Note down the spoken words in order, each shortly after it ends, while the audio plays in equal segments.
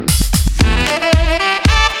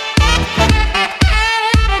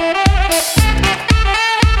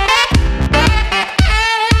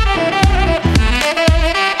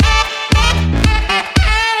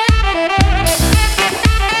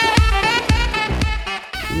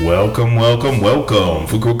Welcome,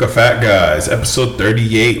 Fukuoka Fat Guys, episode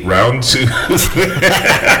 38, round 2.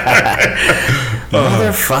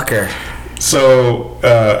 Motherfucker. So,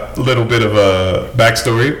 little bit of a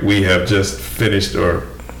backstory. We have just finished or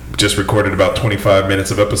just recorded about 25 minutes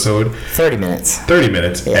of episode. 30 minutes. 30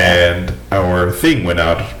 minutes, yeah. And our thing went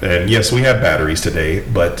out. And yes, we had batteries today,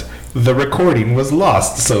 but the recording was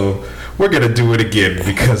lost. So we're going to do it again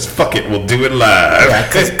because fuck it, we'll do it live. Yeah,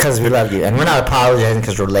 because we love you. And we're not apologizing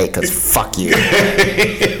because we're late because fuck you.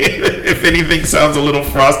 If anything sounds a little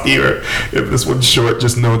frosty or if this one's short,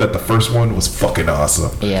 just know that the first one was fucking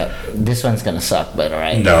awesome. Yeah, this one's going to suck, but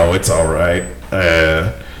alright. No, it's alright.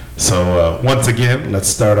 So once again, let's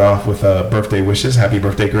start off with birthday wishes. Happy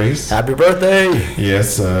birthday, Grace. Happy birthday.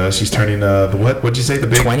 Yes, she's turning what'd you say? The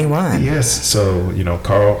big 21. Yes. So,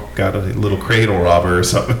 Carl got a little cradle robber or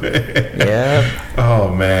something. Yeah. Oh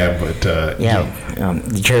man, but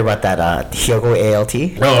did you hear about that Hyogo ALT?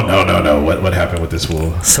 Oh no. What happened with this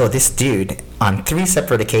fool? So this dude on 3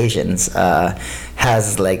 separate occasions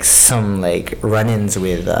has some run-ins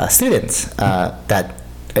with students that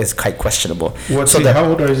is quite questionable. How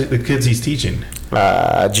old are the kids he's teaching?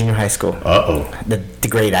 Junior high school. The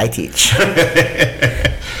grade I teach.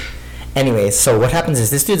 Anyways, so what happens is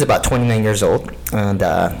this dude's about 29 years old, and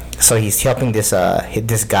so he's helping this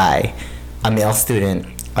guy, a male student,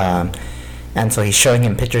 and so he's showing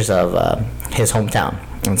him pictures of his hometown.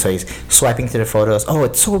 And so he's swiping through the photos. Oh,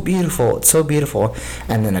 it's so beautiful! It's so beautiful.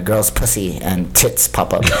 And then a girl's pussy and tits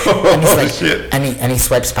pop up. And he's like, shit. And he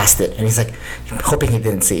swipes past it. And he's like, hoping he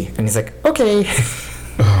didn't see. And he's like, okay.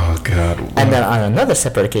 Oh God. Wow. And then on another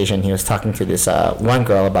separate occasion, he was talking to this one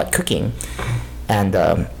girl about cooking, and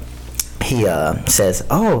he says,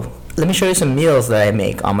 "Oh, let me show you some meals that I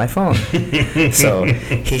make on my phone." So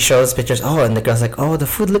he shows pictures. Oh, and the girl's like, "Oh, the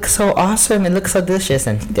food looks so awesome. It looks so delicious."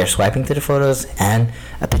 And they're swiping through the photos and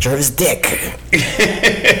a picture of his dick.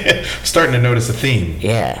 Starting to notice a theme.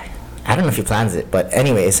 Yeah. I don't know if he plans it. But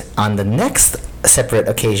anyways, on the next separate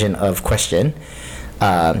occasion of question,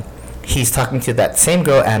 he's talking to that same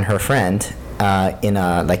girl and her friend in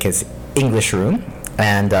his English room.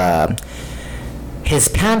 And his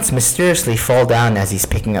pants mysteriously fall down as he's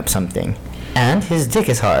picking up something. And his dick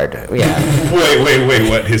is hard. Yeah. Wait,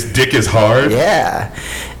 what? His dick is hard? Yeah.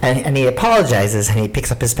 And he apologizes and he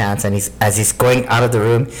picks up his pants, and as he's going out of the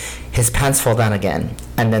room, his pants fall down again.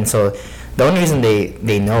 And then so the only reason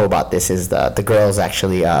they know about this is the girls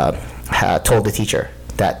actually told the teacher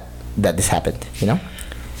that this happened,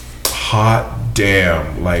 Hot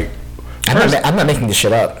damn. I'm not making this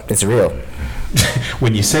shit up. It's real.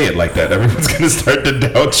 When you say it like that, everyone's gonna start to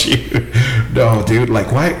doubt you. No, dude.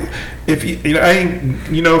 Why? If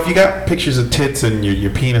if you got pictures of tits and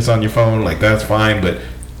your penis on your phone, that's fine. But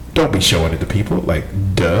don't be showing it to people.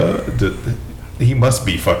 He must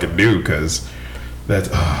be fucking new, because that's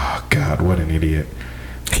oh God, what an idiot.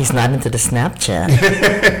 He's not into the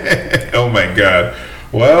Snapchat. Oh my God.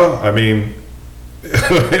 Well, I mean,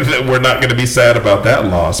 we're not gonna be sad about that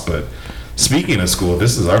loss, but. Speaking of school,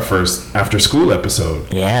 this is our first after-school episode.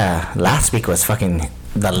 Yeah, last week was fucking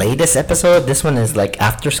the latest episode. This one is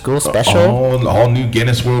after-school special. All new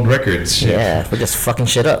Guinness World Records shit. Yeah, we just fucking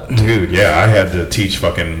shit up. Dude, yeah, I had to teach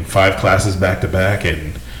fucking 5 classes back-to-back,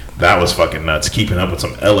 and that was fucking nuts. Keeping up with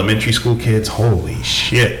some elementary school kids, holy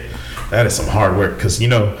shit. That is some hard work, because, you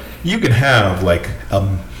can have, a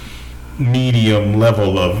medium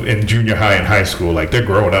level of in junior high and high school, they're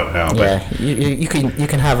growing up now, but you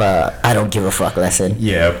can have a I don't give a fuck lesson.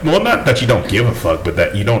 Yeah, well, not that you don't give a fuck, but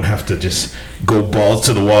that you don't have to just go balls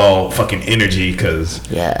to the wall fucking energy, because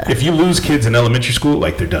if you lose kids in elementary school,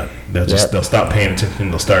 they're done. They'll stop paying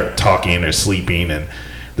attention, they'll start talking or sleeping, and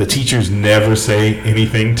the teachers never say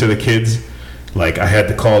anything to the kids. I had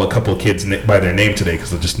to call a couple of kids by their name today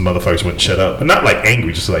because the motherfuckers wouldn't shut up, but not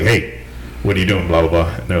angry, just hey, what are you doing, blah, blah, blah.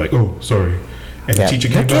 And they're like, oh, sorry. And the teacher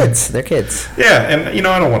came They're kids. Yeah, and, I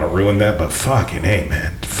don't want to ruin that, but fucking, hey,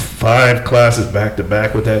 man. 5 classes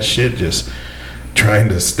back-to-back with that shit, just trying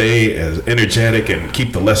to stay as energetic and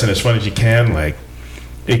keep the lesson as fun as you can.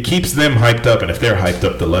 It keeps them hyped up, and if they're hyped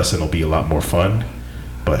up, the lesson will be a lot more fun.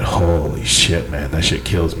 But holy shit, man, that shit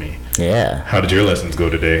kills me. Yeah. How did your lessons go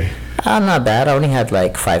today? Not bad. I only had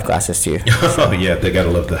 5 classes too. Oh yeah, they gotta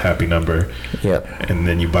love the happy number. Yep. And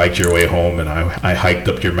then you biked your way home, and I hiked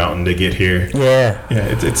up your mountain to get here. Yeah. Yeah,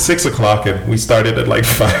 it's 6:00, and we started at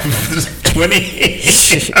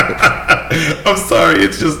 5:20. I'm sorry.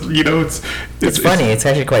 It's just it's funny. It's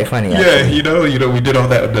actually quite funny. Actually. Yeah, we did all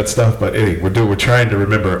that stuff, but hey, we're trying to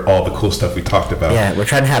remember all the cool stuff we talked about. Yeah, we're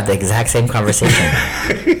trying to have the exact same conversation.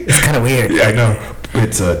 It's kind of weird. Yeah, I know.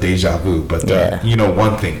 It's a deja vu. But you know,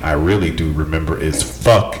 one thing I really do remember is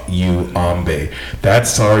fuck you, Ambe. That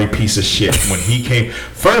sorry piece of shit. When he came,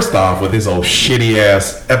 first off, with his old shitty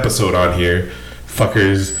ass episode on here,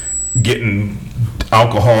 fuckers getting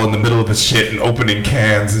alcohol in the middle of the shit and opening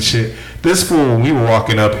cans and shit. This fool, when we were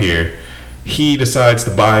walking up here, he decides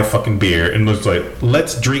to buy fucking beer and was like,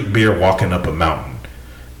 let's drink beer walking up a mountain.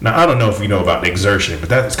 Now, I don't know if you know about exertion, but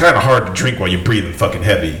that's kind of hard to drink while you're breathing fucking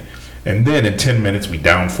heavy. And then in 10 minutes, we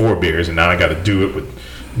down 4 beers, and now I got to do it with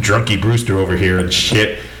Drunky Brewster over here and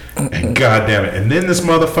shit. And goddamn it. And then this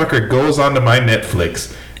motherfucker goes onto my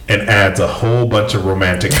Netflix and adds a whole bunch of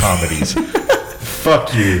romantic comedies.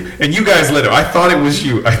 Fuck you. And you guys let him. I thought it was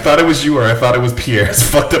you, or I thought it was Pierre. As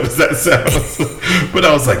fucked up as that sounds. But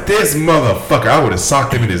I was like, this motherfucker, I would have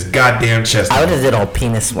socked him in his goddamn chest. I would have did all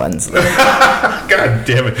penis ones. God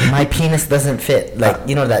damn it. My penis doesn't fit. Like,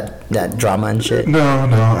 you know that drama and shit? No,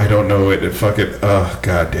 I don't know it. It fucking,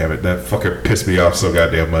 god damn it. That fucker pissed me off so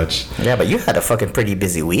goddamn much. Yeah, but you had a fucking pretty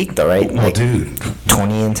busy week though, right? Well, like, dude.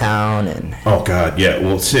 Tony in town and... Oh, God, yeah.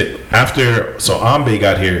 Well, shit. So Ambe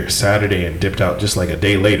got here Saturday and dipped out just like a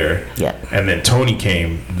day later. Yeah. And then Tony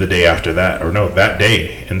came the day after that. Or no, that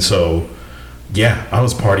day. And so, yeah, I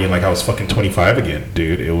was partying like I was fucking 25 again,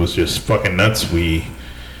 dude. It was just fucking nuts.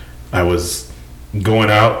 I was going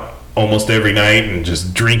out almost every night and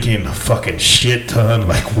just drinking a fucking shit ton,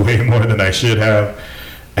 like way more than I should have,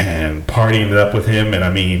 and partying it up with him. And I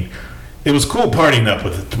mean, it was cool partying up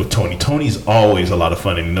with Tony. Tony's always a lot of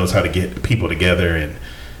fun, and he knows how to get people together and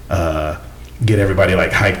get everybody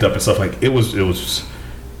like hyped up and stuff. Like it was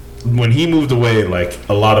when he moved away, like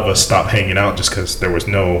a lot of us stopped hanging out just because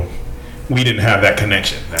we didn't have that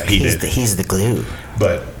connection that he did. He's the glue.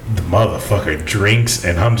 But the motherfucker drinks,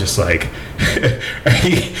 and I'm just like,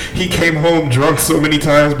 he came home drunk so many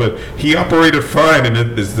times, but he operated fine,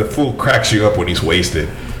 and the fool cracks you up when he's wasted.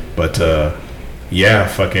 But yeah,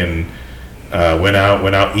 fucking went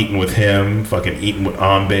out eating with him, fucking eating with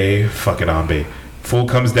Ambe, fucking Ambe. Fool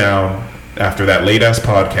comes down after that late ass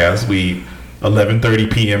podcast. We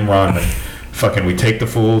 11:30 p.m. ramen. Fucking we take the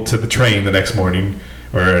fool to the train the next morning.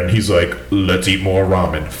 And he's like, let's eat more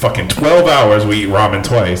ramen. Fucking 12 hours, we eat ramen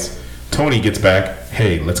twice. Tony gets back,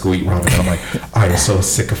 hey, let's go eat ramen. I'm like, I am so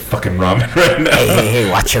sick of fucking ramen right now.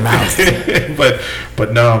 Hey, watch your mouth.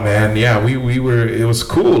 but no, man, yeah, we were, it was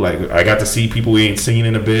cool. Like, I got to see people we ain't seen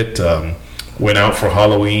in a bit. Went out for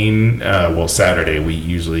Halloween. Saturday,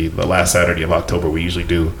 the last Saturday of October, we usually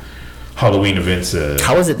do Halloween events.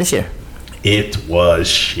 How was it this year? It was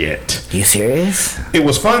shit. You serious? It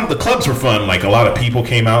was fun. The clubs were fun. Like, a lot of people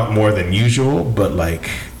came out more than usual, but like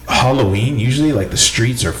Halloween, usually like the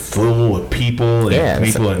streets are full of people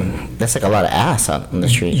and that's like a lot of ass on the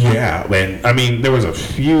street. Yeah, and I mean there was a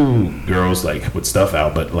few girls like with stuff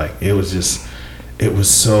out, but like it was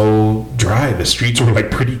so dry. The streets were like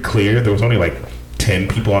pretty clear. There was only like 10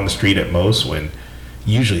 people on the street at most, when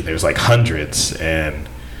usually there's like hundreds. And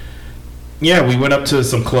yeah, we went up to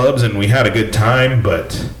some clubs and we had a good time,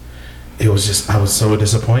 but it was just, I was so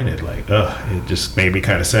disappointed. Like, it just made me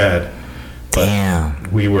kind of sad. But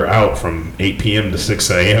damn. We were out from 8 p.m. to 6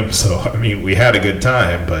 a.m. So, I mean, we had a good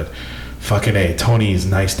time, but fucking A, Tony's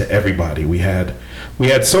nice to everybody. We had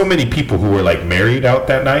so many people who were like married out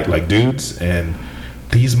that night, like dudes, and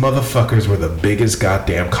these motherfuckers were the biggest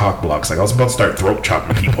goddamn cock blocks. Like, I was about to start throat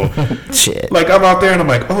chopping people. Shit. Like, I'm out there and I'm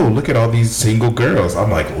like, oh, look at all these single girls.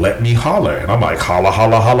 I'm like, let me holler. And I'm like, holla,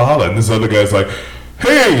 holla, holla, holla. And this other guy's like,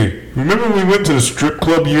 hey, remember we went to the strip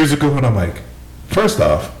club years ago? And I'm like, first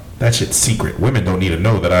off, that shit's secret. Women don't need to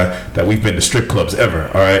know that we've been to strip clubs ever.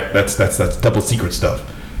 All right, that's double secret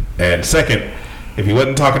stuff. And second, if he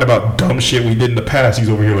wasn't talking about dumb shit we did in the past, he's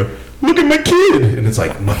over here like, look at my kid. And it's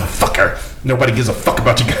like, motherfucker, nobody gives a fuck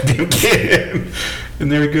about your goddamn kid.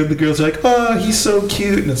 And they're good. The girls are like, oh, he's so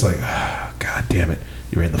cute. And it's like, god damn it,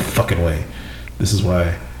 you're in the fucking way. This is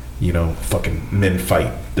why, fucking men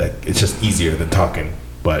fight. That it's just easier than talking.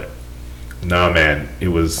 But nah, man, it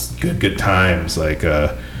was good times. Like,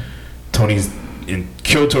 Tony's in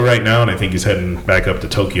Kyoto right now, and I think he's heading back up to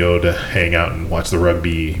Tokyo to hang out and watch the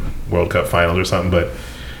rugby World Cup finals or something. But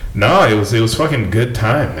no, it was fucking good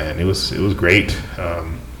time, man. It was great.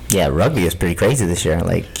 Yeah, rugby is pretty crazy this year.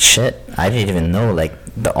 Like, shit, I didn't even know like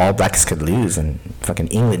the All Blacks could lose and fucking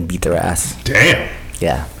England beat their ass. Damn.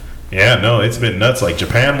 Yeah. Yeah, no, it's been nuts. Like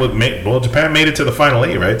Japan made it to the final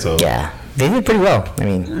 8, right? So yeah, they did pretty well. I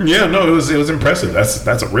mean, yeah, no, it was impressive.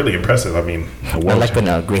 That's really impressive. I mean, I like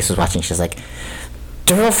when Grace was watching. She's like,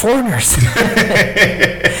 they're all foreigners.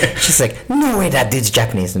 She's like, no way, that dude's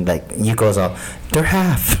Japanese. And like, Yuko's all, they're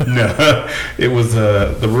half. No, it was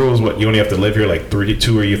the rules. What you only have to live here like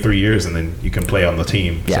 2 or 3 years, and then you can play on the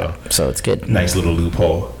team. Yeah, so it's good. Nice little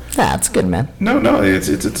loophole. Yeah, it's good, man. No,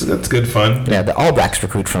 it's good fun. Yeah, the All Blacks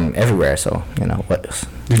recruit from everywhere, so you know what.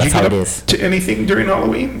 That's how it is. To anything during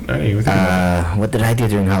Halloween? What did I do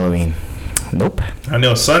during Halloween? Nope. I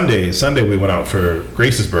know Sunday we went out for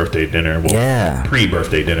Grace's birthday dinner. Well,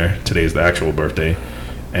 pre-birthday dinner. Today's the actual birthday,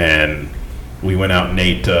 and we went out and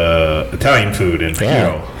ate Italian food in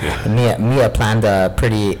Hero. Yeah. Mia planned a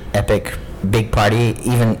pretty epic big party.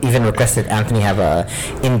 Even requested Anthony have a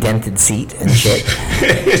indented seat and shit.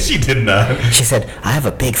 She did not. She said, "I have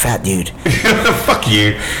a big fat dude." Fuck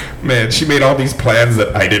you, man. She made all these plans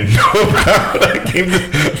that I didn't know about.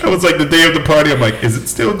 I was like the day of the party. I'm like, is it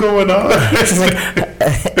still going on? She's like,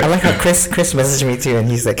 I like how Chris messaged me too, and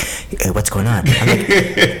he's like, hey, "What's going on?" I'm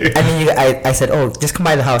like, I said, "Oh, just come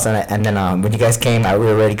by the house," and then when you guys came, we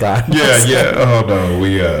were already gone. Yeah. Oh no,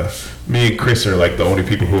 me and Chris are like the only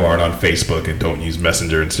people who aren't on Facebook and don't use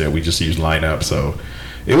Messenger instead. We just use Lineup. So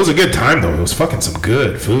it was a good time though. It was fucking some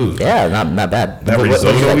good food. Yeah, not bad. That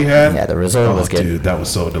risotto we had. Yeah, the risotto was good. Dude, that was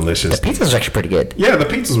so delicious. The pizzas were actually pretty good. Yeah, the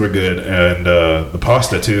pizzas were good, and the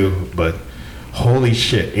pasta too. But holy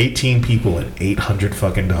shit, 18 people and $800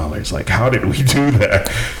 fucking dollars. Like, how did we do that?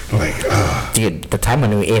 Like, dude, the time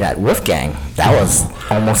when we ate at Wolfgang, that was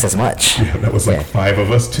almost as much. Yeah, that was like 5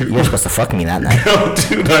 of us too. You were supposed to fuck me that night. No,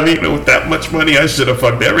 dude, I mean, with that much money, I should have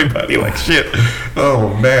fucked everybody. Like, shit.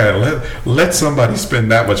 Oh man, let somebody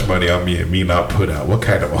spend that much money on me and me not put out. What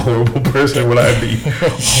kind of a horrible person would I be?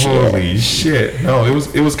 Holy shit. No,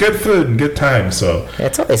 it was good food and good time. So yeah,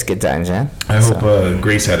 it's always good times, man. I hope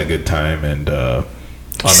Grace had a good time, and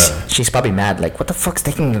she's probably mad, like, what the fuck's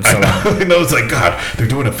taking them so long? I know, it's like, God, they're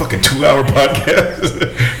doing a fucking 2-hour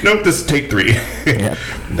podcast. Nope, this is take 3. Yep.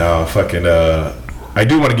 No, fucking, I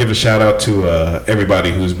do want to give a shout out to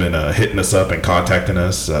everybody who's been hitting us up and contacting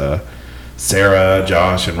us. Sarah,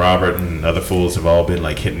 Josh, and Robert, and other fools have all been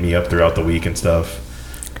like hitting me up throughout the week and stuff.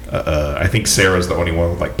 I think Sarah's the only one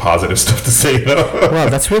with like positive stuff to say though. Well,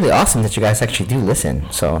 that's really awesome that you guys actually do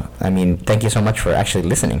listen. So, I mean, thank you so much for actually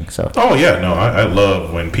listening. So. Oh yeah, no, I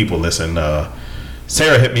love when people listen.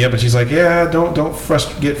 Sarah hit me up and she's like, "Yeah, don't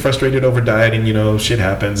get frustrated over dieting. You know, shit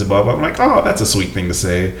happens and blah blah." I'm like, "Oh, that's a sweet thing to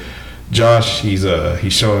say." Josh, he's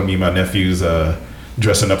showing me my nephew's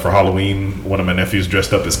dressing up for Halloween. One of my nephews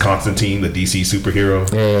dressed up as Constantine, the DC superhero.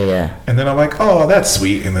 Yeah. And then I'm like, oh, that's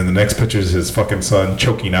sweet. And then the next picture is his fucking son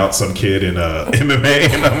choking out some kid in MMA.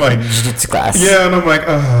 And I'm like, jiu-jitsu class. Yeah, and I'm like,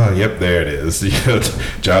 oh, yep, there it is.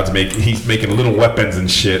 John's he's making little weapons and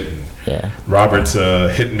shit. Yeah. Robert's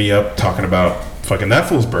hitting me up talking about fucking that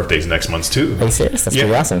fool's birthday's next month too. Are you serious? That's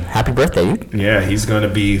pretty awesome. Happy birthday, dude. Yeah, he's gonna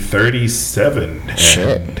be 37.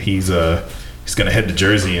 Shit. And he's gonna head to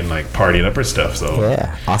Jersey and like party and upper stuff. So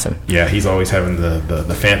yeah, awesome. Yeah, he's always having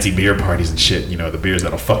the fancy beer parties and shit. You know, the beers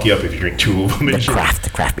that'll fuck you up if you drink 2 of them. The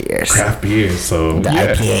craft beers. Craft beers. So the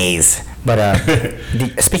IPAs.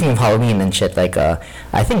 But speaking of Halloween and shit, like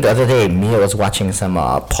I think the other day Mia was watching some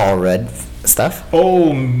Paul Rudd stuff.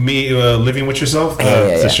 Oh, me Living with Yourself.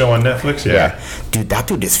 It's a show on Netflix. Yeah, dude, that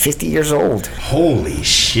dude is 50 years old. Holy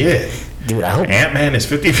shit, dude! I hope Ant-Man is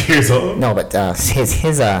 50 years old. No, but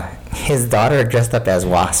his daughter dressed up as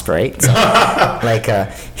Wasp, right? So, like,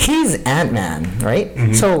 he's Ant-Man, right?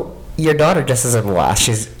 Mm-hmm. So your daughter dresses up as Wasp.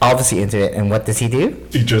 She's obviously into it. And what does he do?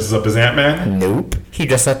 He dresses up as Ant-Man? Nope. He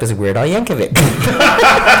dresses up as Weird Al Yankovic.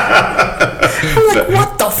 I'm like,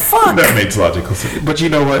 what the fuck? That makes logical sense. But you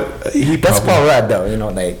know what? That's Paul Rudd, though. You know,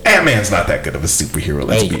 like, Ant-Man's not that good of a superhero.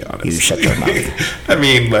 Let's be honest. You shut your mouth. I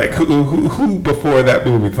mean, like, who before that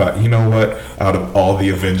movie thought, you know what? Out of all the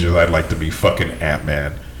Avengers, I'd like to be fucking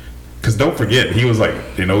Ant-Man. Because don't forget, he was like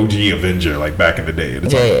an OG Avenger, like back in the day.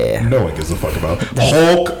 And it's no one gives a fuck about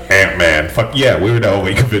Hulk, Ant-Man. Fuck yeah, Weird Al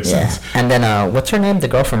Yankovic. Yeah. And then what's her name? The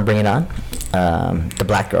girl from Bring It On, the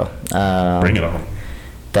black girl. Bring It On.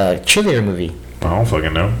 The cheerleader movie. I don't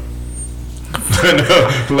fucking know.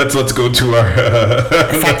 No, let's go to our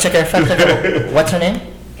fact checker. What's her name?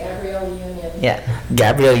 Gabrielle Union. Yeah,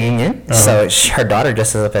 Gabrielle Union. Uh-huh. So her daughter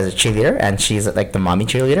dresses up as a cheerleader, and she's like the mommy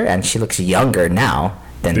cheerleader, and she looks younger now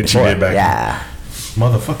than before. She did back then.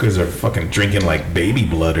 Motherfuckers are fucking drinking like baby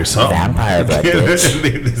blood or something. Vampire blood,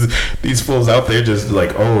 bitch. These fools out there just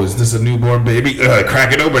like, oh, is this a newborn baby?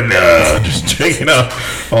 Crack it open. No, just drinking up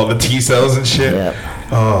all the T cells and shit. Yep.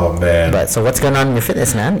 Oh man. But so what's going on in your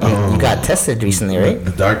fitness, man? You got tested recently, right?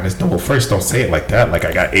 The darkness. No, first don't say it like that. Like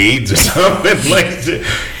I got AIDS or something. Like,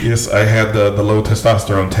 yes, I had the low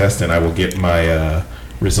testosterone test, and I will get my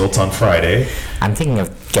Results on Friday. I'm thinking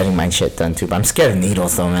of getting my shit done too, but I'm scared of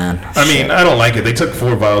needles though, man. I mean, I don't like it. They took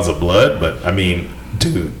 4 vials of blood, but I mean,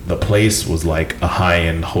 dude, the place was like a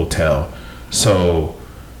high-end hotel. So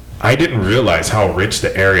I didn't realize how rich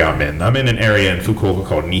the area I'm in. I'm in an area in Fukuoka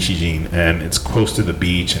called Nishijin, and it's close to the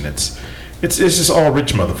beach, and it's just all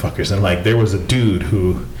rich motherfuckers. And like, there was a dude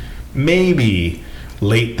who maybe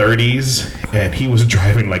late 30s, and he was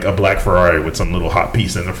driving like a black Ferrari with some little hot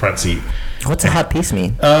piece in the front seat. What's a hot piece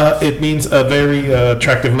mean? It means a very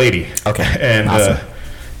attractive lady. Okay. And awesome.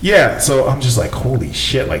 yeah, so I'm just like, holy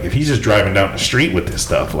shit! Like, if he's just driving down the street with this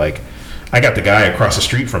stuff, like, I got the guy across the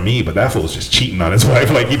street from me, but that fool's just cheating on his wife.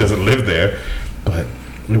 Like, he doesn't live there. But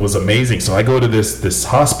it was amazing. So I go to this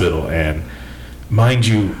hospital, and mind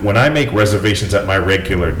you, when I make reservations at my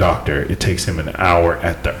regular doctor, it takes him an hour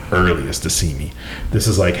at the earliest to see me. This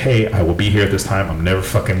is like, hey, I will be here at this time. I'm never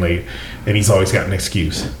fucking late. And he's always got an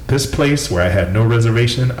excuse. This place where I had no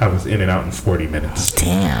reservation, I was in and out in 40 minutes.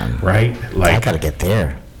 Damn. Right? Like, I gotta get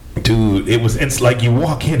there. Dude, it's like you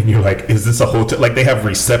walk in and you're like, is this a hotel? Like, they have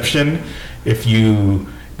reception.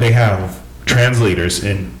 They have translators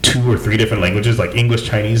in 2 or 3 different languages, like English,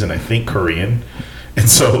 Chinese, and I think Korean. And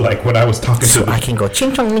so, like, when I was talking so to I can go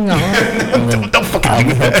ching chong ling don't fucking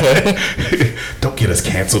do that. Okay. Don't get us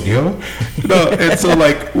canceled, yo. No, and so,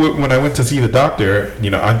 like, when I went to see the doctor, you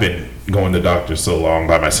know, I've been going to doctors so long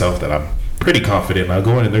by myself that I'm pretty confident. And I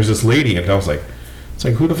go in and there's this lady, and I was like, it's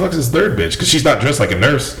like, who the fuck's this third bitch? Because she's not dressed like a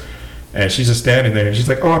nurse, and she's just standing there, and she's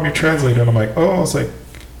like, oh, I'm your translator. And I'm like, oh, I was like,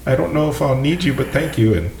 I don't know if I'll need you, but thank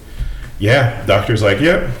you. And yeah, doctor's like,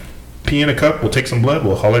 yep, pee in a cup, we'll take some blood,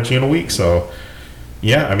 we'll holler at you in a week. So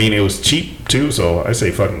yeah, I mean, it was cheap too, so I say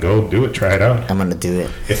fucking go do it, try it out. I'm gonna do it.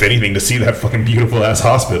 If anything, to see that fucking beautiful ass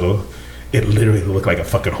hospital, it literally looked like a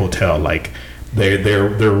fucking hotel. Like, their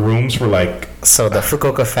rooms were like. So the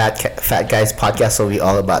Fukuoka Fat Guys podcast will be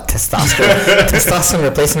all about testosterone, testosterone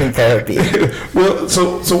replacement therapy. Well,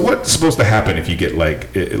 so what's supposed to happen if you get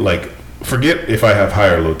like forget if I have high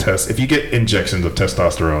or low test. If you get injections of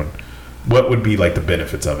testosterone, what would be like the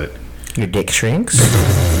benefits of it? Your dick shrinks.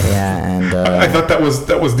 Yeah, and I thought that was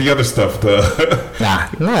the other stuff.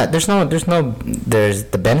 Nah. There's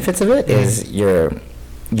the benefits of it is you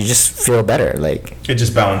just feel better. Like, it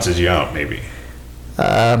just balances you out, maybe.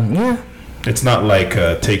 Yeah. It's not like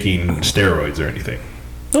taking steroids or anything.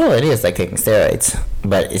 Well, it is like taking steroids,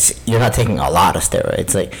 but you're not taking a lot of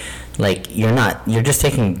steroids. Like you're just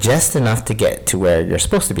taking just enough to get to where you're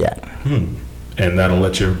supposed to be at. And that'll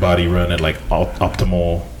let your body run at like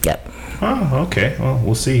optimal. Yep. Oh, okay. Well,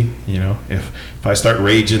 we'll see. You know, if I start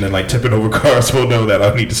raging and like tipping over cars, we'll know that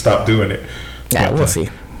I'll need to stop doing it. Yeah, but, we'll see.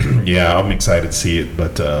 Yeah, I'm excited to see it.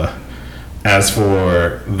 But as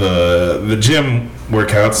for the gym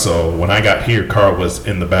workouts, so when I got here, Carl was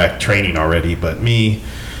in the back training already. But me,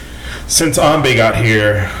 since Ambe got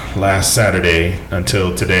here last Saturday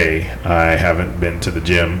until today, I haven't been to the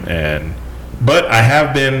gym. But I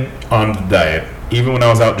have been on the diet. Even when I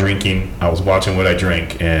was out drinking, I was watching what I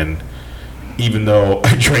drank, and even though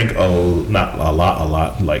I drank not a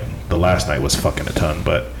lot, like the last night was fucking a ton,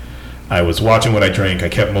 but I was watching what I drank. I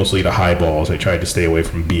kept mostly the highballs. I tried to stay away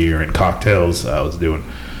from beer and cocktails. I was doing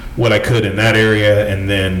what I could in that area, and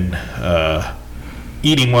then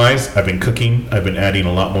eating wise, I've been cooking. I've been adding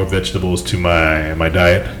a lot more vegetables to my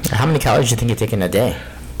diet. How many calories do you think you're taking a day?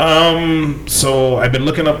 So I've been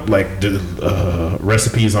looking up like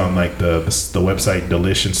recipes on like the website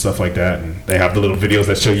Delish and stuff like that, and they have the little videos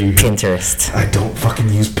that show you Pinterest. I don't fucking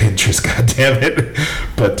use Pinterest, goddamn it.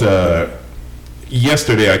 But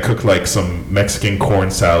yesterday I cooked like some Mexican corn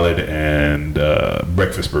salad and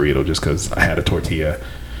breakfast burrito just because I had a tortilla.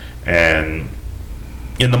 And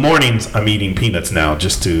in the mornings I'm eating peanuts now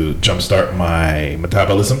just to jumpstart my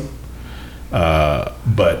metabolism.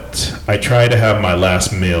 But I try to have my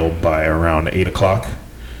last meal by around 8 o'clock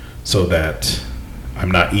so that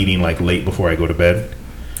I'm not eating like late before I go to bed.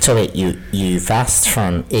 So wait, you fast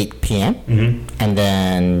from 8 p.m. Mm-hmm. and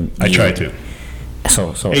then I try to.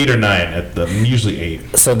 So 8 or 9 usually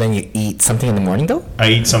 8. So then you eat something in the morning though? I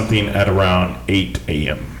eat something at around 8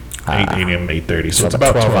 a.m. 8 a.m. 8:30. So it's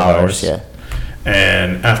about 12 hours. Yeah.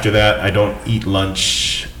 And after that, I don't eat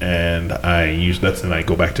lunch, and that's when I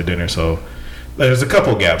go back to dinner. So there's a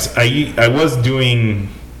couple gaps. I was doing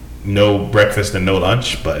no breakfast and no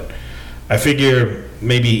lunch, but I figure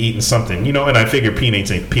maybe eating something, and I figure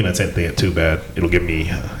peanuts ain't too bad. It'll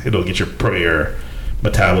get your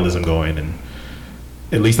metabolism going, and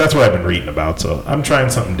at least that's what I've been reading about. So I'm trying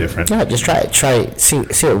something different. Yeah, just try it. See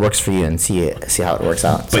what works for you and see how it works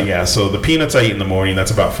out. So. But yeah, so the peanuts I eat in the morning,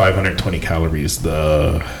 that's about 520 calories.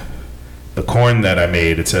 The the corn that I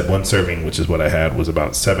made, it said one serving, which is what I had, was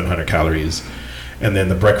about 700 calories. And then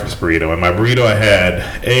the breakfast burrito. And my burrito, I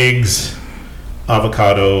had eggs,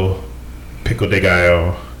 avocado, pico de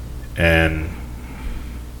gallo, and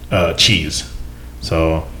cheese.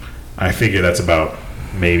 So I figure that's about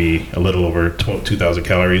maybe a little over 2,000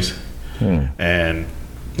 calories. And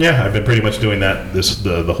yeah, I've been pretty much doing that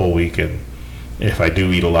the whole week. And if I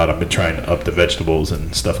do eat a lot, I've been trying to up the vegetables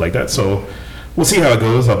and stuff like that. So we'll see how it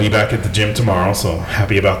goes. I'll be back at the gym tomorrow, so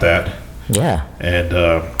happy about that. Yeah. And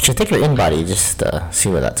should take your InBody, just see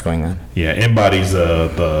where that's going on. Yeah, InBody's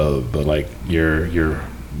the like your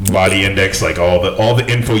body index, like all the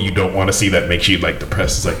info you don't want to see that makes you like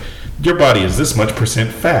depressed. It's like your body is this much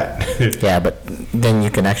 % fat. Yeah, but then you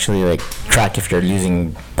can actually like track if you're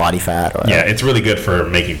losing body fat. Or yeah, it's really good for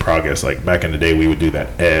making progress. Like back in the day, we would do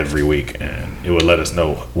that every week, and it would let us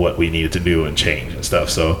know what we needed to do and change and stuff.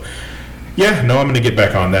 So yeah, no, I'm going to get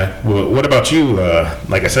back on that. What about you?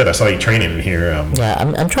 Like I said, I saw you training in here. Yeah,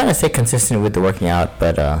 I'm trying to stay consistent with the working out,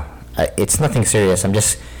 but it's nothing serious. I'm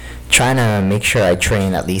just trying to make sure I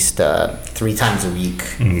train at least 3 times a week.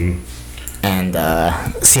 And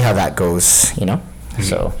see how that goes, you know.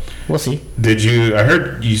 So we'll see. I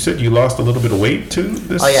heard you said you lost a little bit of weight too.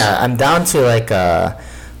 Oh yeah, I'm down to like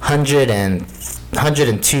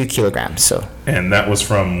 102 kilograms. So. And that was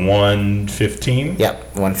from 115.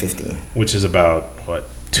 Yep, 115. Which is about what,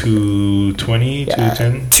 220, yeah,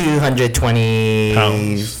 210. 220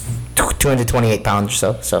 pounds. 228 pounds or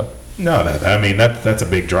so. So. No, that's a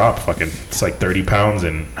big drop. Fucking, it's like 30 pounds.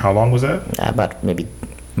 And how long was that? Yeah, about maybe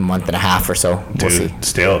month and a half or so. We'll Dude, see.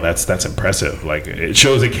 Still, that's impressive. Like, it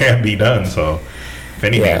shows it can be done. So if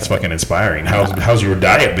anything, it's fucking inspiring. How's your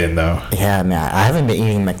diet been though? Yeah, man, I haven't been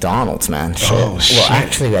eating McDonald's, man. Shit. Oh shit. Well,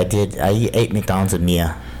 actually, I did. I ate McDonald's with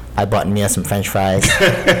Mia. I bought Mia some French fries.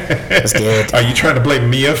 It was good. Are you trying to blame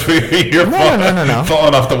Mia for your no.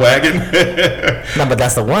 falling off the wagon? No, but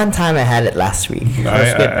that's the one time I had it last week.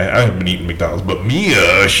 I haven't been eating McDonald's, but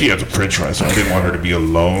Mia, she has a French fries, so I didn't want her to be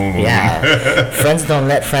alone. Yeah, friends don't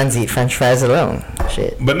let friends eat French fries alone.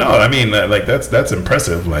 Shit. But no, I mean, like that's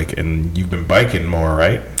impressive. Like, and you've been biking more,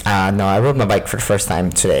 right? No, I rode my bike for the first time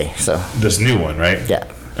today. So this new one, right? Yeah.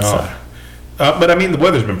 Oh. So. But I mean, the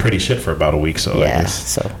weather's been pretty shit for about a week, so yeah. I guess.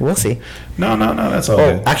 So we'll see. No, that's all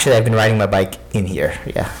good. Actually, I've been riding my bike in here.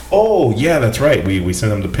 Yeah. Oh yeah, that's right. We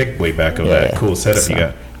sent them the pic way back of that cool setup you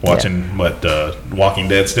got. Watching Walking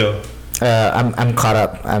Dead still. I'm caught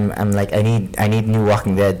up. I'm like I need new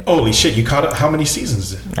Walking Dead. Holy shit! You caught up? How many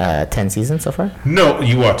seasons? 10 seasons so far. No,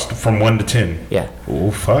 you watched from 1 to 10. Yeah.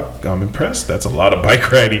 Oh fuck! I'm impressed. That's a lot of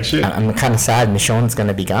bike riding shit. I'm kind of sad Michonne's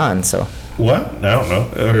gonna be gone. So. What? I don't know.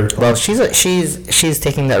 Well, she's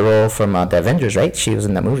taking that role from the Avengers, right? She was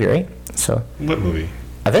in that movie, right? So. What movie?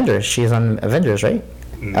 Avengers. She's on Avengers, right?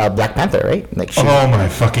 Black Panther, right? Like. Oh my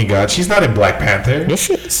fucking god! She's not in Black Panther. Yes,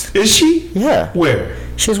 she is. Is she? Yeah. Where?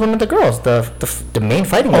 She's one of the girls, the main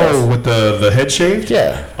fighting girls. Oh, with the head shaved?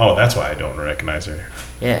 Yeah. Oh, that's why I don't recognize her.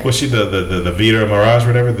 Yeah. Was she the Vita Mirage,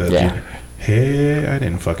 whatever? Yeah. Hey, I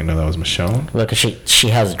didn't fucking know that was Michonne. Look, she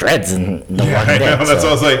has dreads and the yeah, Walking Dead. I know. That's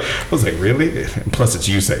what I was like, really? And plus, it's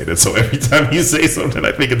you saying it, so every time you say something,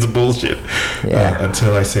 I think it's bullshit. Yeah.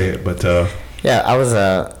 Until I say it, but. Yeah, I was.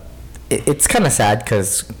 It's kind of sad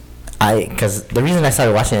because the reason I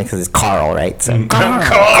started watching it because it's Carl, right? So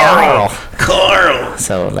Carl.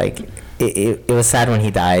 So like, it was sad when he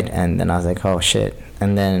died, and then I was like, oh shit,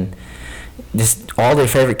 and then. Just all their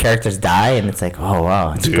favorite characters die, and it's like, oh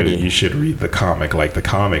wow, it's dude, pretty. You should read the comic. Like the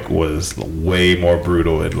comic was way more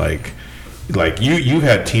brutal, and like you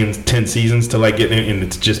had 10 seasons to like get in, and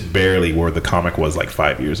it's just barely where the comic was like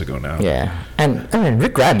 5 years ago now. Yeah, and I mean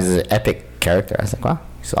Rick Grimes is an epic character. I was like, wow,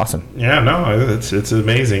 he's awesome. Yeah, no, it's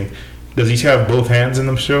amazing. Does he have both hands in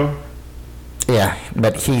the show? Yeah,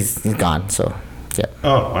 but he's gone. So yeah.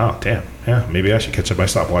 Oh wow, damn. Yeah, maybe I should catch up. I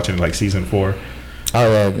stopped watching like season 4.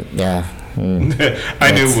 Oh yeah.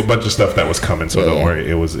 I knew a bunch of stuff that was coming, so don't worry.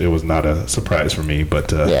 It was not a surprise for me. But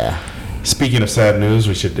speaking of sad news,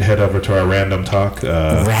 we should head over to our random talk.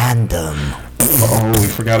 Random. Oh, we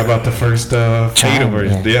forgot about the first fatal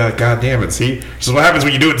version. Yeah, god damn it. See, this is what happens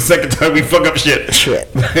when you do it the second time. We fuck up shit.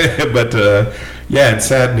 But in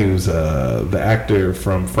sad news, the actor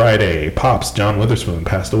from Friday, Pops, John Witherspoon,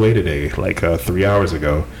 passed away today, like 3 hours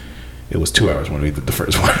ago. It was 2 hours when we did the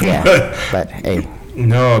first one. Yeah, but hey.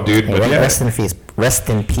 No, dude. Hey, but rest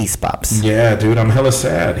in peace, Pops. Yeah, dude. I'm hella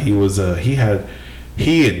sad. He was. He had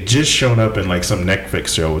just shown up in like some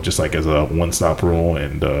Netflix show, just like as a one-stop role,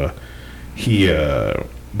 and they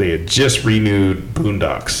had just renewed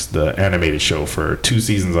Boondocks, the animated show, for 2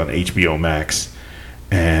 seasons on HBO Max,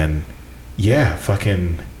 and yeah,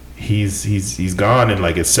 fucking. he's gone, and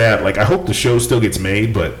like it's sad. Like I hope the show still gets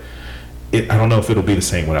made, but I don't know if it'll be the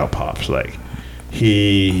same without Pops. Like but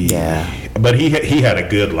he had a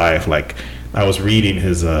good life. Like I was reading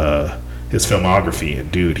his filmography, and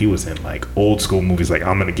dude, he was in like old school movies like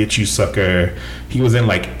I'm Gonna Get You Sucker. He was in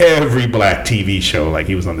like every black TV show. Like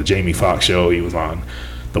he was on the Jamie Foxx show, he was on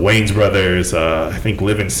the Wayans Brothers, I think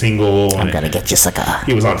Living Single. I'm Gonna Get You Sucker.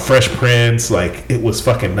 He was on Fresh Prince. Like it was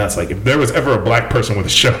fucking nuts. Like if there was ever a black person with a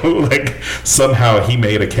show, like somehow he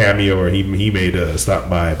made a cameo or he made a stop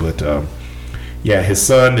by. But yeah, his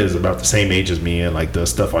son is about the same age as me and like does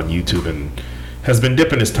stuff on YouTube and has been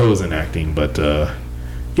dipping his toes in acting. But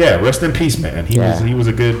yeah, rest in peace, man. He was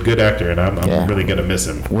a good actor, and I'm really gonna miss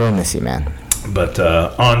him. We'll miss you, man. But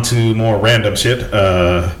on to more random shit.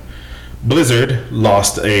 Blizzard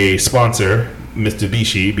lost a sponsor,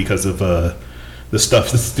 Mitsubishi, because of the stuff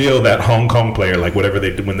to steal that Hong Kong player, like whatever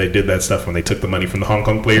they did when they did that stuff when they took the money from the Hong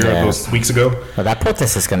Kong player those weeks ago. Well, that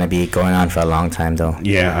protest is gonna be going on for a long time, though.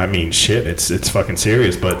 Yeah, I mean, shit, it's fucking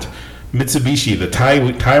serious, but. Mitsubishi, the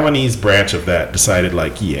Taiwanese branch of that, decided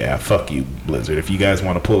like, yeah, fuck you, Blizzard. If you guys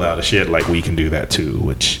want to pull out of shit, like we can do that too.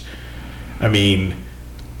 Which, I mean,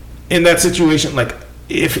 in that situation, like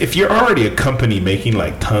if you're already a company making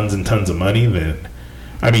like tons and tons of money, then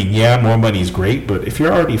I mean, yeah, more money is great. But if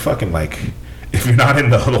you're already fucking like, if you're not in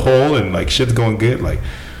the hole and like shit's going good, like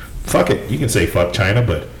fuck it, you can say fuck China.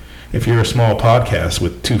 But if you're a small podcast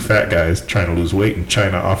with two fat guys trying to lose weight and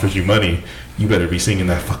China offers you money, you better be singing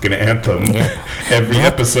that fucking anthem every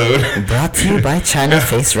episode. Brought to you by China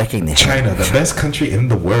Face Recognition. China, the best country in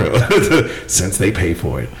the world, since they pay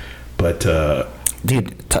for it. But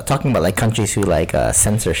dude, talking about like countries who like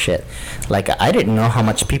censor shit. Like I didn't know how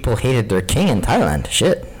much people hated their king in Thailand.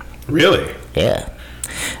 Shit. Really? Yeah.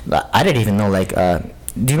 I didn't even know. Like,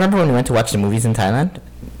 do you remember when we went to watch the movies in Thailand?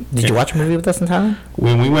 Did you watch a movie with us in Thailand?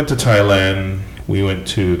 When we went to Thailand, we went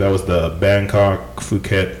to, that was the Bangkok,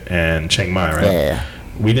 Phuket, and Chiang Mai, right? Yeah.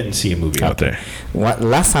 We didn't see a movie out there.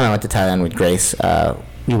 Last time I went to Thailand with Grace,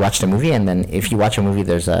 we watched a movie, and then if you watch a movie,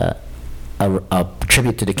 there's a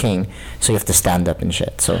tribute to the king, so you have to stand up and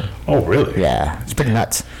shit. So. Oh, really? Yeah, it's pretty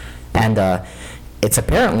nuts. And it's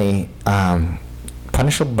apparently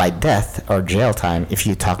punishable by death or jail time if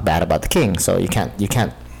you talk bad about the king. So you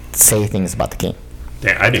can't say things about the king.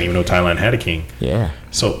 Damn, I didn't even know Thailand had a king. Yeah.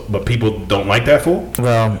 So, but people don't like that fool?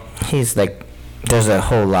 Well, he's like, there's a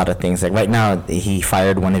whole lot of things. Like right now, he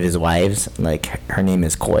fired one of his wives. Like her name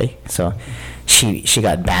is Koi. So she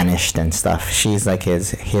got banished and stuff. She's like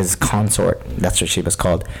his consort. That's what she was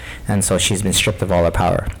called. And so she's been stripped of all her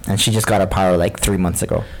power. And she just got her power like 3 months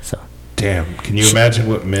ago. So. Damn, can you imagine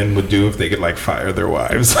what men would do if they could like fire their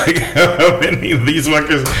wives? Like how many of these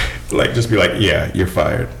fuckers like just be like, yeah, you're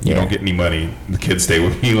fired. You don't get any money. The kids stay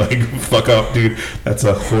with me. Like, fuck off, dude. That's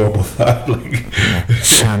a horrible thought. Like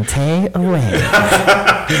Shantae away.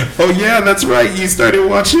 Oh yeah, that's right. You started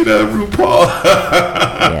watching RuPaul.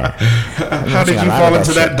 Yeah. How did you fall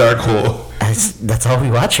into that dark hole? That's all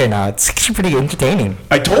we watch here now. It's pretty entertaining.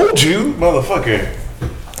 I told you, motherfucker.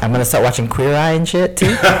 I'm gonna start watching Queer Eye and shit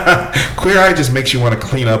too. Queer Eye just makes you want to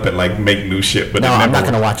clean up and like make new shit. But no, I'm not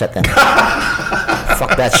gonna watch that then.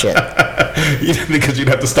 Fuck that shit. Because you'd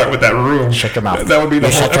have to start with that room. Shut your mouth. That would be the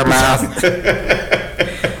whole shut your mouth.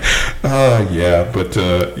 Oh yeah, but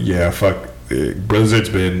yeah, fuck. Blizzard's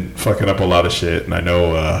been fucking up a lot of shit, and I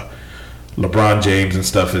know LeBron James and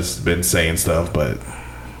stuff has been saying stuff, but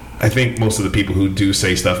I think most of the people who do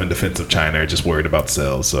say stuff in defense of China are just worried about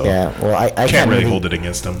sales. So yeah, well, I can't really hold it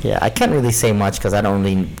against them. Yeah, I can't really say much because I don't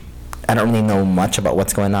really know much about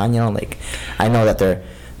what's going on. You know, like I know that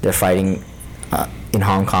they're fighting in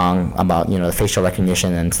Hong Kong about the facial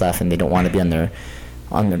recognition and stuff, and they don't want to be on the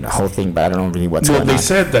whole thing. But I don't know really what's going on. Well, they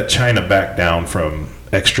said that China backed down from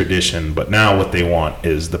extradition, but now what they want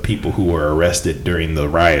is the people who were arrested during the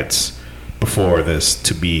riots before this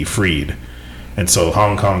to be freed. And so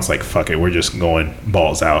Hong Kong's like, fuck it, we're just going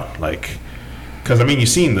balls out. Like, because, I mean, you've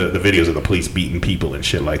seen the videos of the police beating people and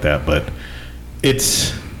shit like that, but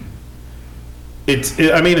it's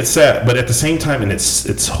sad, but at the same time, and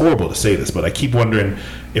it's horrible to say this, but I keep wondering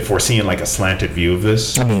if we're seeing like a slanted view of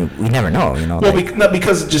this. I mean, we never know, Well, not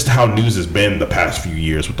because just how news has been the past few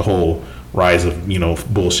years with the whole rise of,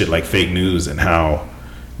 bullshit like fake news and how,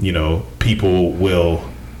 people will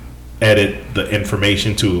edit the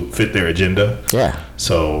information to fit their agenda. Yeah.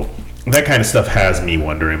 So that kind of stuff has me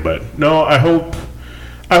wondering, but no, I hope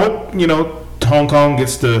Hong Kong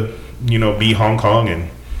gets to be Hong Kong and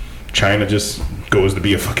China just goes to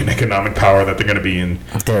be a fucking economic power that they're going to be in.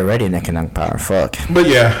 They're already an economic power. Fuck. But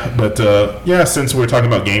yeah, since we're talking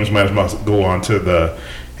about games, might as well go on to the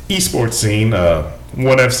esports scene.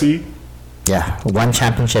 ONE FC. Yeah, ONE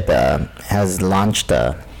Championship has launched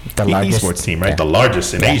the largest esports team, right? Yeah. The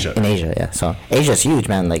largest in Asia. In Asia, yeah. So Asia's huge,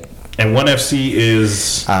 man. Like and ONE FC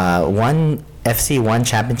is ONE FC ONE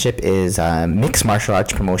Championship is mixed martial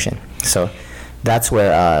arts promotion. So that's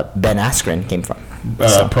where Ben Askren came from.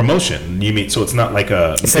 Promotion, you mean? So it's not like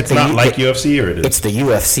it's not like UFC, or it is? It's the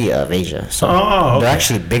UFC of Asia. So okay. They're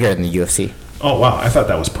actually bigger than the UFC. Oh wow, I thought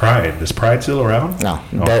that was Pride. Is Pride still around? No,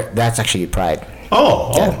 that's actually Pride.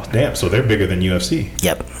 Damn. So they're bigger than UFC.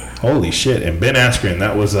 Yep. Holy shit! And Ben Askren,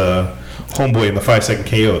 that was a homeboy in the 5-second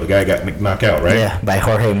KO. The guy got knocked out, right? Yeah, by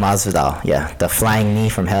Jorge Masvidal. Yeah, the flying knee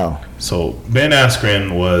from hell. So Ben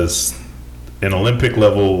Askren was an Olympic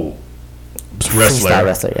level wrestler. Freestyle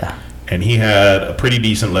wrestler, yeah. And he had a pretty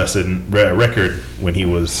decent record when he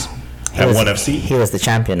was at ONE FC. He was the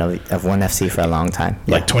champion of ONE FC for a long time.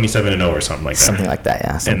 Like 27-0 or something like that. Something like that,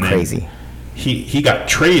 yeah. Something crazy. He got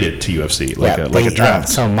traded to UFC like a draft.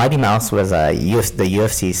 So Mighty Mouse was the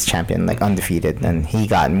UFC's champion, like undefeated, and he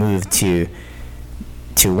got moved to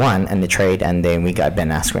ONE in the trade, and then we got Ben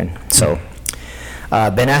Askren. So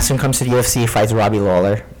Ben Askren comes to the UFC, fights Robbie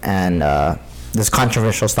Lawler, and this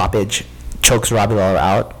controversial stoppage chokes Robbie Lawler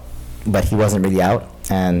out, but he wasn't really out,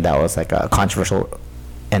 and that was like a controversial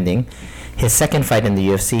ending. His second fight in the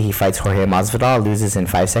UFC, he fights Jorge Masvidal, loses in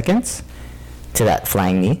 5 seconds to that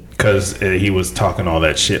flying knee because he was talking all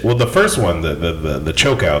that shit. Well, the first one, the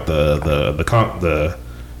choke out, the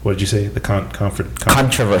what did you say?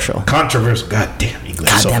 Controversial. God damn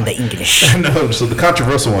English. The English. No, so the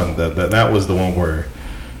controversial one, that was the one where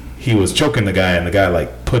he was choking the guy, and the guy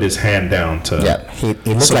like put his hand down to. Yeah, he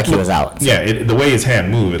looked like he was out. So. Yeah, the way his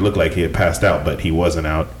hand moved, it looked like he had passed out, but he wasn't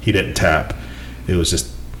out. He didn't tap. It was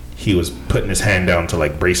just he was putting his hand down to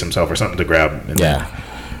like brace himself or something to grab.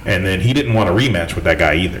 And then he didn't want a rematch with that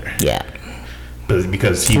guy either. Yeah. But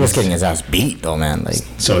because he was getting his ass beat though, man. Like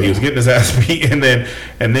so he was getting his ass beat, and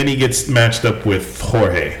then he gets matched up with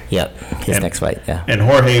Jorge. Yep, his next fight. Yeah. And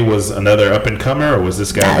Jorge was another up and comer, or was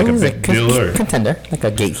this guy like a big deal or contender, like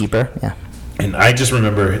a gatekeeper? Yeah. And I just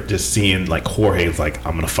remember just seeing like Jorge's like,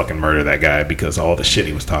 I'm gonna fucking murder that guy because of all the shit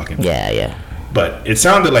he was talking. Yeah. But it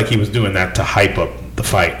sounded like he was doing that to hype up the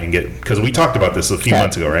fight and get, because we talked about this a few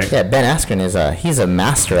months ago, right? Yeah, Ben Askren he's a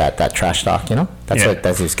master at that trash talk. You know, that's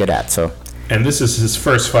what he's good at. So. And this is his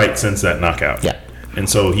first fight since that knockout. Yeah. And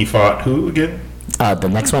so he fought who again? The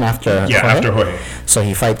next one after Jorge. After Jorge. So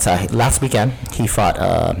he fights last weekend. He fought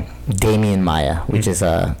Damian Maia, which is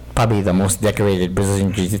probably the most decorated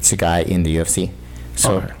Brazilian Jiu-Jitsu guy in the UFC.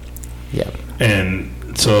 So, yeah.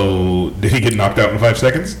 And so did he get knocked out in 5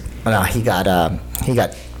 seconds? No, he got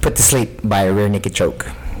put to sleep by a rear naked choke.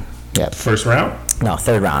 Yeah. First round? No,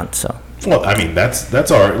 third round. So. Well, I mean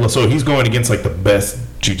that's all. So he's going against like the best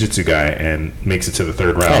jiu-jitsu guy and makes it to the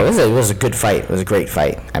third round. Yeah, it was a good fight. It was a great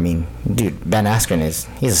fight. I mean, dude, Ben Askren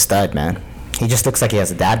he's a stud, man. He just looks like he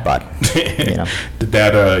has a dad bod. You know. Did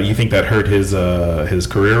that you think that hurt his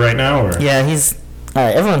career right now, or? Yeah,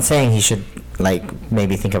 everyone's saying he should like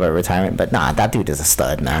maybe think about retirement, but nah, that dude is a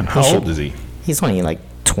stud, man. How old is he? He's only like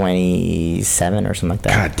 27 or something like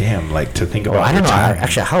that. God damn, like to think about. I don't know.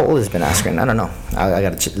 Actually, how old is Ben Askren? I don't know. I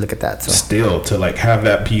gotta look at that. So. Still, to like have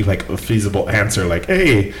that be like a feasible answer, like,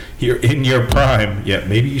 hey, you're in your prime. Yeah,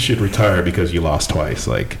 maybe you should retire because you lost twice.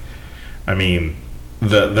 Like, I mean,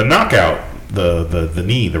 the knockout, the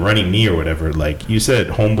knee, the running knee or whatever. Like you said,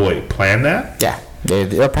 homeboy planned that. Yeah,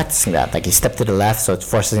 they're practicing that. Like he stepped to the left, so it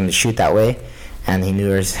forces him to shoot that way, and he knew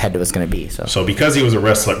where his head was gonna be. So because he was a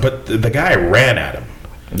wrestler, but the guy ran at him.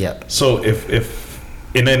 Yep. So if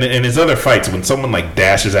in his other fights, when someone like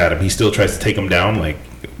dashes at him, he still tries to take him down, like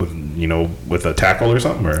with a tackle or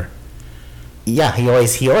something, or. Yeah, he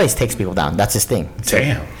always takes people down. That's his thing.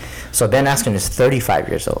 Damn. So Ben Askren is 35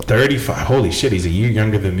 years old. 35. Holy shit, he's a year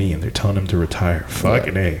younger than me, and they're telling him to retire.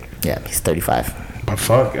 Fucking A. Yeah, he's 35. But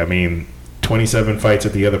fuck, I mean, 27 fights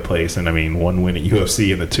at the other place, and I mean, 1 win at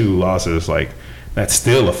UFC and the 2 losses. Like, that's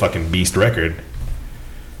still a fucking beast record.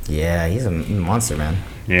 Yeah, he's a monster, man.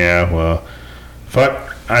 Yeah, well,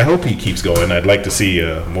 fuck. I hope he keeps going. I'd like to see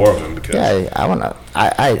more of him because. Yeah,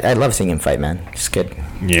 I love seeing him fight, man. It's good.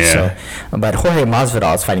 Yeah. So, but Jorge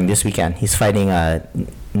Masvidal is fighting this weekend. He's fighting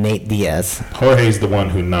Nate Diaz. Jorge's the one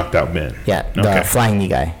who knocked out Ben. Yeah, the flying knee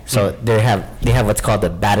guy. So they have what's called the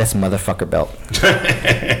baddest motherfucker belt.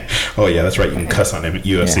 Oh yeah, that's right. You can cuss on him at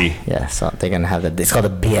UFC. Yeah. So they're gonna have it's called the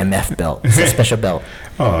BMF belt. It's a special belt.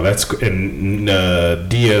 Oh, that's good. And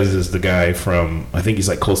Diaz is the guy from, I think he's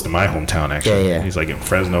like close to my hometown actually. Yeah. He's like in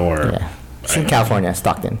Fresno or. Yeah. It's in California,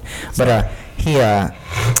 Stockton. But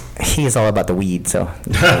he is all about the weed, so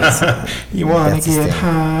you want to get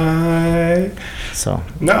high. So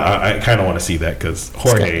no, I kind of want to see that because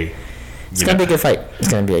Jorge. It's gonna be a good fight. It's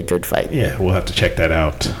gonna be a good fight. Yeah, we'll have to check that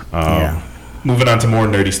out. Moving on to more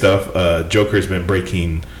nerdy stuff. Joker's been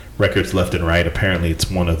breaking records left and right. Apparently, it's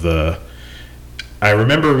one of the. I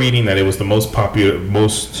remember reading that it was the most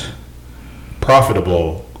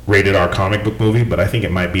profitable rated R comic book movie, but I think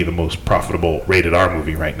it might be the most profitable rated R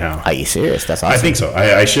movie right now. Are you serious? That's awesome. I think so.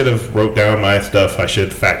 I should have wrote down my stuff. I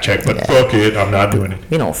should fact check, but fuck it, I'm not doing it.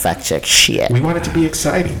 We don't fact check shit. We want it to be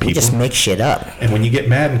exciting, people. We just make shit up. And when you get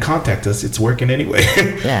mad and contact us, it's working anyway.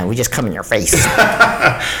 Yeah, we just come in your face.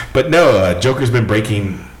 But no, Joker's been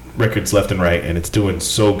breaking records left and right, and it's doing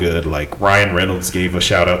so good. Like Ryan Reynolds gave a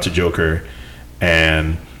shout out to Joker,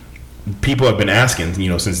 and people have been asking,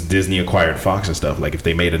 since Disney acquired Fox and stuff, like if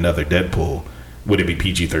they made another Deadpool, would it be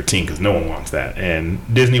PG-13? Because no one wants that. And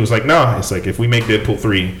Disney was like, no. It's like if we make Deadpool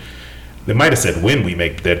 3, they might have said when we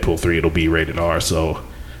make Deadpool 3, it'll be rated R. So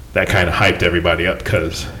that kind of hyped everybody up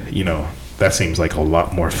because, that seems like a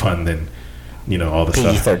lot more fun than, all the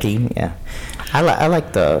stuff. PG-13, yeah. I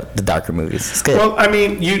like the darker movies. It's good. Well, I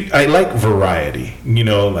mean, I like variety.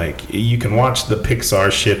 Like you can watch the Pixar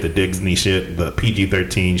shit, the Disney shit, the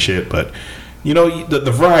PG-13 shit, but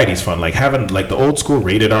the variety's fun. Like having like the old school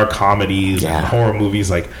rated R comedies and horror movies.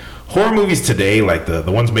 Like horror movies today, like the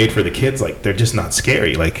ones made for the kids, like they're just not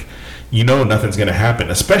scary. Like nothing's gonna happen,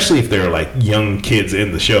 especially if they're like young kids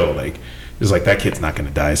in the show. Like it's like that kid's not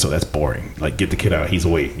gonna die, so that's boring. Like get the kid out, he's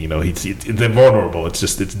awake. It's invulnerable.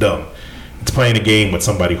 It's dumb. It's playing a game with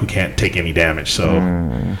somebody who can't take any damage.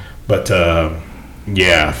 So, but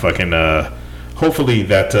hopefully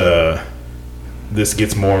that this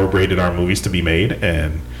gets more rated R movies to be made,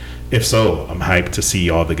 and if so, I'm hyped to see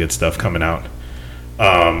all the good stuff coming out.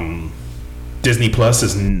 Disney Plus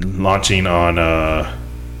is launching on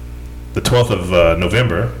the 12th of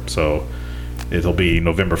November, so it'll be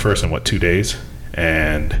November 1st in 2 days,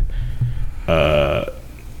 and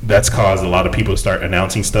that's caused a lot of people to start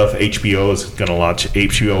announcing stuff. HBO is going to launch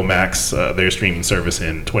HBO Max, their streaming service,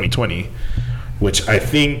 in 2020, which I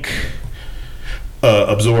think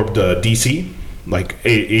absorbed DC. Like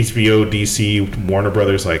HBO, DC, Warner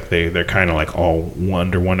Brothers, like they're kind of like all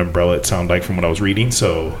under one umbrella, it sounded like, from what I was reading.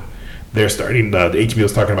 So they're starting, the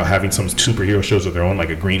HBO's talking about having some superhero shows of their own, like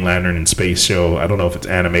a Green Lantern in Space show. I don't know if it's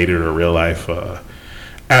animated or real life.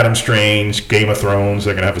 Adam Strange, Game of Thrones,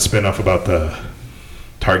 they're going to have a spinoff about the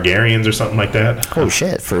Targaryens or something like that. Oh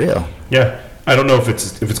shit, for real? Yeah, I don't know if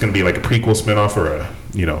it's going to be like a prequel spinoff or a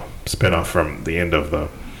spinoff from the end of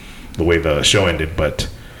the way the show ended. But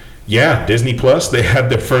yeah, Disney Plus, they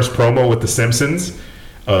had their first promo with The Simpsons.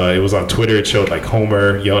 It was on Twitter. It showed like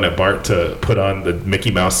Homer yelling at Bart to put on the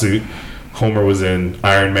Mickey Mouse suit. Homer was in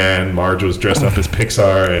Iron Man. Marge was dressed up as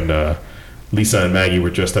Pixar, and Lisa and Maggie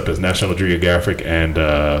were dressed up as National Geographic and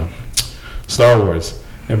Star Wars.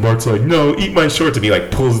 And Bart's like, no, eat my shorts. And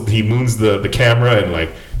he moons the camera, and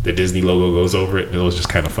like the Disney logo goes over it. And it was just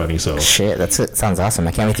kind of funny. So shit, sounds awesome.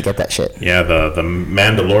 I can't wait to get that shit. Yeah, the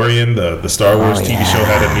Mandalorian, the Star Wars TV show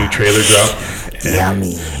had a new trailer drop.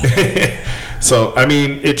 Yummy. So I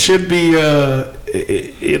mean, it should be.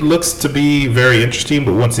 It looks to be very interesting,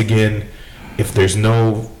 but once again, if there's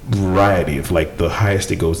no variety, if like the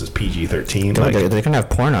highest it goes is PG-13, like they're gonna have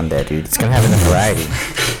porn on there, dude. It's gonna have enough variety.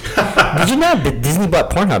 Did you know Disney bought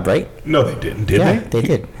Pornhub, right? No, they didn't. Did they? Yeah, they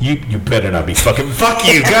did. You better not be fucking. Fuck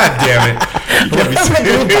you, god damn it! You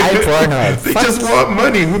can't be buy Pornhub. They just want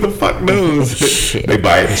money. Who the fuck knows? Shit. They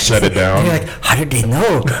buy it and shut it down. You're like, how did they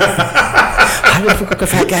know? How did the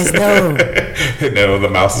fat guys know? No, the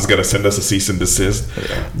mouse is gonna send us a cease and desist.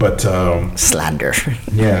 Yeah. But slander.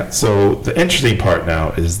 Yeah. So the interesting part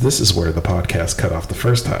now is this is where the podcast cut off the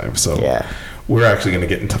first time. So yeah. We're actually going to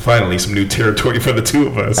get into finally some new territory for the two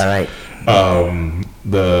of us. All right.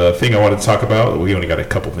 The thing I wanted to talk about, we only got a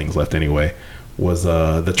couple things left anyway, was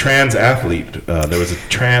the trans athlete. There was a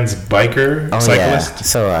trans biker cyclist. Yeah.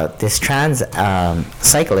 So this trans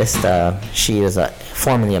cyclist, she is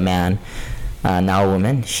formerly a man, now a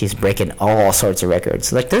woman. She's breaking all sorts of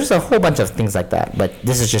records. Like there's a whole bunch of things like that, but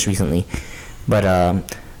this is just recently. But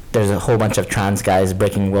there's a whole bunch of trans guys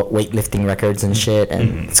breaking weightlifting records and shit,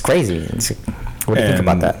 and it's crazy. What do you think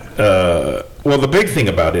about that? Well, the big thing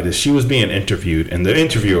about it is she was being interviewed, and the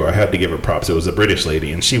interviewer, I had to give her props. It was a British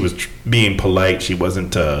lady, and she was being polite. She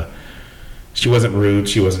wasn't rude. But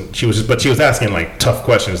she was asking like tough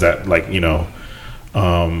questions that, like,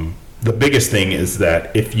 the biggest thing is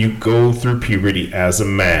that if you go through puberty as a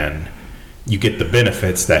man, you get the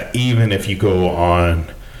benefits that even if you go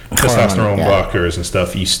on testosterone blockers and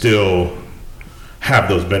stuff, you still have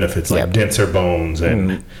those benefits, like denser bones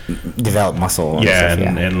and develop muscle.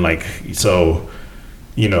 And like, so,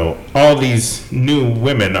 you know, all these new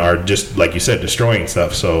women are just, like you said, destroying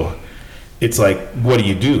stuff. So it's like, what do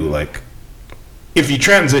you do? Like, if you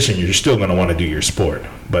transition, you're still going to want to do your sport.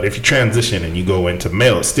 But if you transition and you go into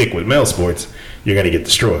stick with male sports, you're going to get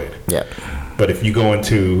destroyed. Yeah. But if you go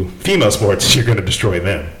into female sports, you're going to destroy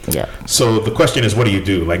them. Yeah. So the question is, what do you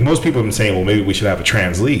do? Like, most people have been saying, well, maybe we should have a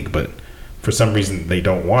trans league, but for some reason they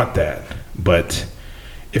don't want that. But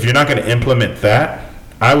if you're not going to implement that,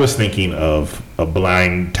 I was thinking of a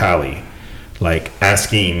blind tally, like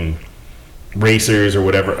asking racers or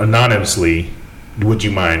whatever anonymously, would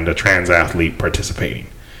you mind a trans athlete participating?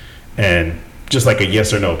 And just like a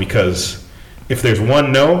yes or no, because if there's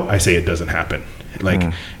one no, I say it doesn't happen.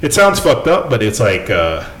 Like, it sounds fucked up, but it's like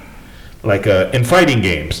in fighting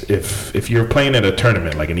games, if you're playing at a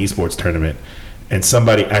tournament, like an esports tournament, and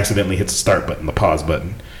somebody accidentally hits the start button, the pause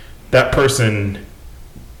button, that person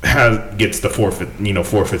gets the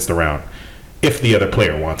forfeits the round if the other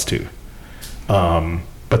player wants to.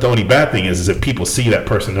 But the only bad thing is if people see that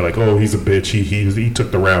person, they're like, oh, he's a bitch, he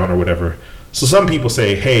took the round or whatever. So some people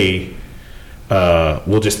say, hey,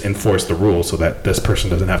 we'll just enforce the rule so that this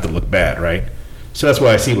person doesn't have to look bad, right? So that's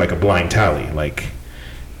why I see like a blind tally. Like,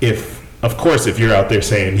 if you're out there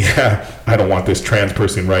saying, yeah, I don't want this trans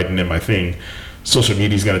person writing in my thing, social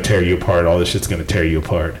media's going to tear you apart, all this shit's going to tear you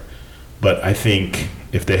apart. But I think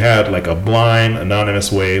if they had like a blind,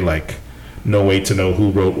 anonymous way, like no way to know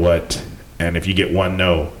who wrote what, and if you get one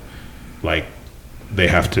no, like they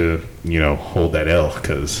have to, hold that L,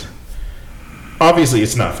 because obviously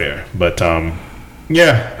it's not fair. But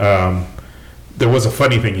there was a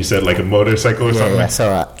funny thing you said, like a motorcycle or something. Yeah.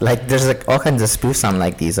 So like there's like all kinds of spoofs on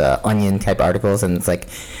like these Onion type articles, and it's like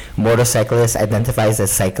motorcyclist identifies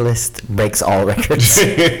as cyclist, breaks all records.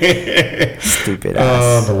 Stupid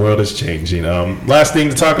ass. The world is changing. Last thing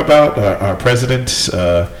to talk about, our president.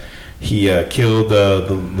 He killed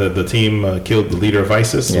the team, killed the leader of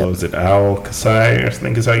ISIS. Yep. What was it, Al-Qassai, I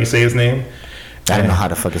think is how you say his name. I don't know how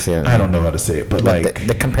to fucking say it. I don't know how to say it, but like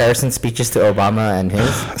the comparison speeches to Obama and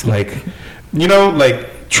his, like,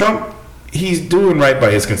 like Trump, he's doing right by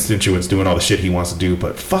his constituents, doing all the shit he wants to do,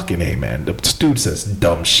 but fucking A, man, the dude says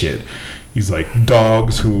dumb shit. He's like,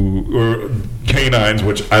 dogs or canines,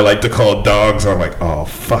 which I like to call dogs. I'm like, oh,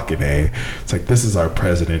 fucking A. It's like, this is our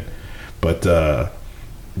president. But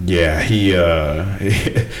yeah, he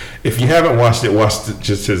if you haven't watched it, watch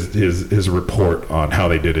just his report on how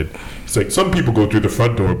they did it. It's like, some people go through the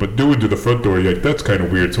front door, but doing through the front door, like, that's kind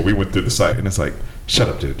of weird, so we went through the side. And it's like, shut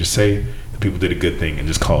up, dude. Just say the people did a good thing and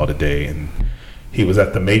just call it a day. And he was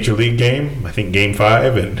at the Major League game, I think Game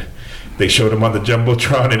 5, and they showed him on the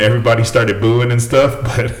Jumbotron, and everybody started booing and stuff.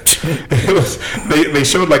 But it was they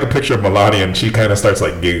showed like a picture of Melania, and she kind of starts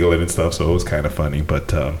like giggling and stuff, so it was kind of funny. But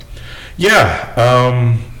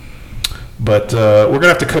but we're gonna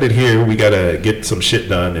have to cut it here. We gotta get some shit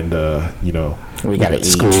done, and we gotta eat.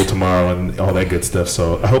 School tomorrow and all that good stuff.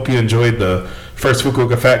 So I hope you enjoyed the first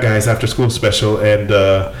Fukuoka Fat Guys After School special, and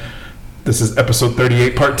this is episode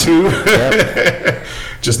 38, part 2. Yep.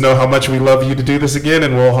 Just know how much we love you to do this again,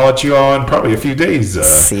 and we'll haul at you on probably a few days.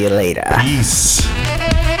 See you later. Peace.